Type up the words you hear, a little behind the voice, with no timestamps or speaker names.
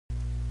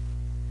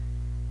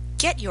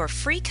Get your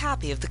free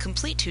copy of the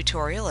complete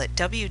tutorial at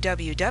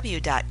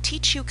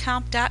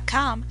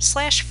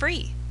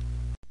www.teachucomp.com/free.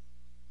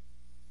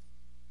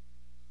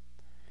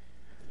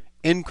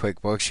 In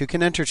QuickBooks, you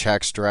can enter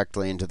checks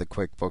directly into the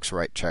QuickBooks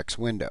Write Checks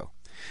window.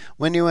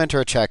 When you enter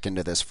a check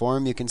into this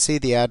form, you can see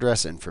the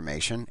address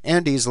information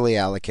and easily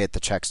allocate the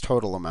check's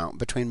total amount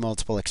between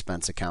multiple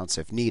expense accounts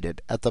if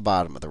needed at the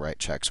bottom of the Write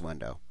Checks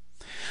window.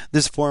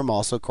 This form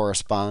also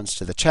corresponds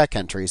to the check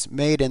entries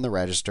made in the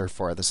register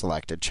for the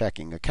selected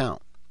checking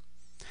account.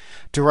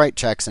 To write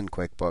checks in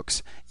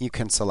QuickBooks, you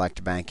can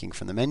select Banking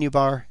from the menu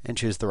bar and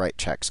choose the Write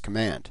Checks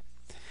command.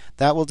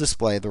 That will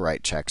display the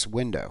Write Checks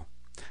window.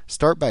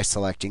 Start by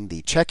selecting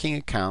the checking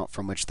account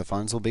from which the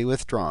funds will be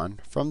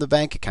withdrawn from the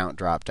bank account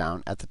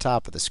drop-down at the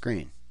top of the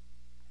screen.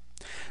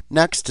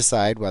 Next,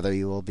 decide whether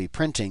you will be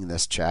printing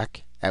this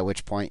check, at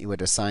which point you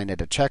would assign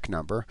it a check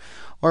number,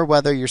 or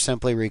whether you're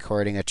simply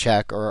recording a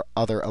check or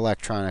other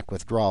electronic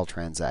withdrawal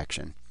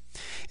transaction.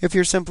 If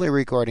you're simply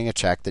recording a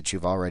check that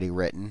you've already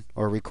written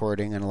or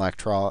recording an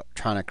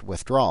electronic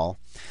withdrawal,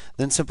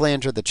 then simply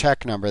enter the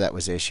check number that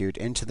was issued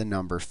into the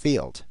number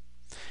field.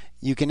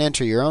 You can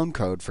enter your own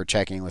code for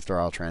checking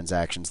withdrawal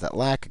transactions that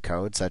lack a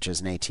code, such as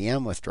an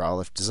ATM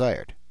withdrawal if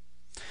desired.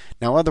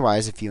 Now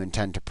otherwise, if you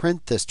intend to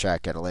print this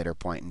check at a later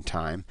point in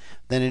time,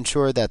 then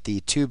ensure that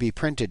the To Be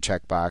Printed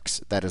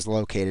checkbox that is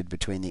located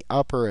between the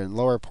upper and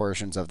lower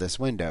portions of this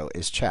window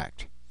is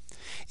checked.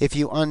 If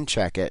you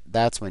uncheck it,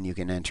 that's when you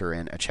can enter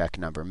in a check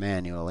number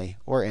manually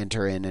or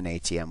enter in an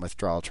ATM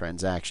withdrawal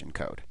transaction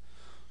code.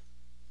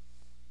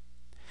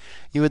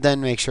 You would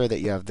then make sure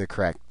that you have the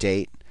correct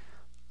date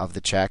of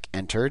the check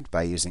entered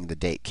by using the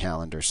Date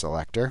Calendar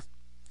selector,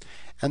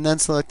 and then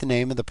select the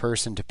name of the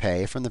person to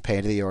pay from the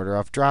Pay to the Order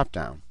of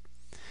drop-down.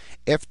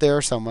 If there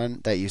is someone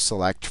that you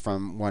select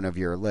from one of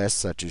your lists,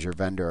 such as your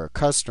vendor or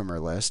customer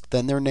list,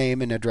 then their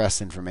name and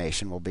address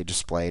information will be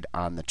displayed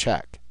on the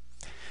check.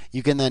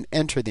 You can then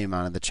enter the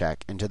amount of the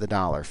check into the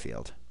dollar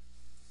field.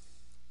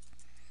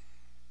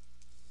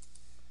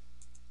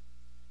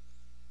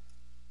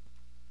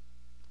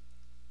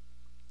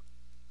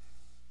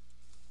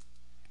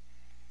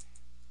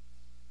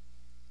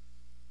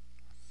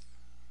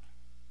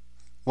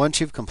 Once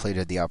you've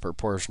completed the upper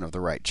portion of the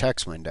Write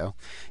Checks window,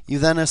 you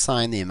then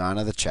assign the amount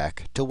of the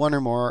check to one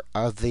or more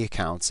of the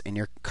accounts in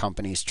your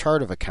company's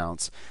chart of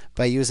accounts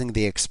by using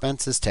the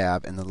Expenses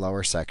tab in the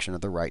lower section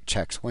of the Write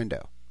Checks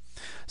window.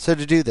 So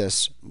to do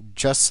this,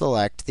 just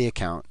select the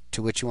account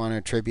to which you want to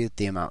attribute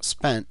the amount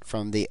spent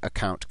from the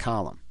Account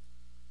column.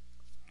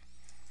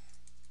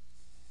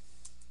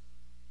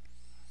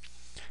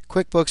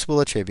 QuickBooks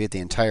will attribute the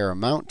entire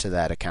amount to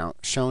that account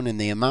shown in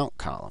the Amount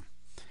column.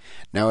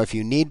 Now if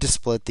you need to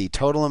split the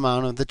total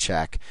amount of the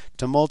check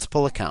to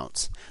multiple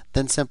accounts,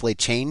 then simply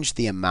change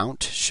the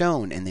amount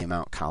shown in the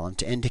Amount column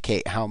to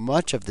indicate how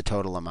much of the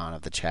total amount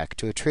of the check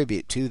to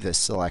attribute to this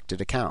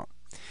selected account.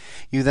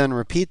 You then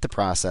repeat the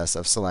process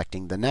of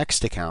selecting the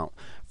next account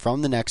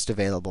from the next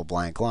available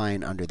blank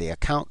line under the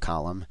Account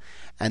column,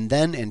 and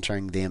then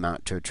entering the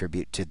amount to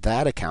attribute to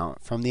that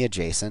account from the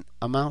adjacent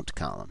Amount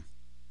column.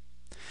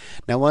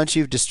 Now once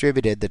you've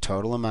distributed the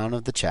total amount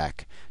of the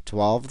check to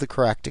all of the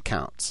correct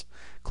accounts,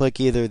 click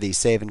either the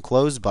Save and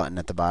Close button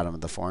at the bottom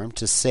of the form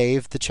to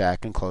save the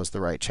check and close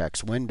the Write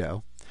Checks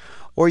window,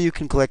 or you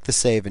can click the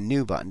Save and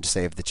New button to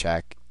save the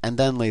check and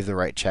then leave the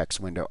Write Checks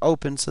window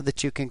open so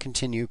that you can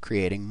continue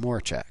creating more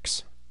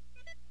checks.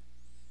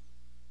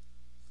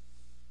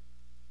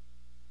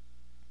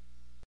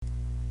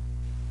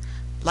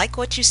 Like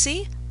what you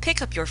see?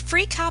 Pick up your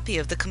free copy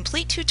of the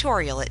complete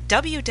tutorial at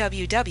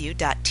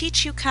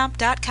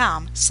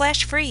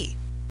www.teachucomp.com/free.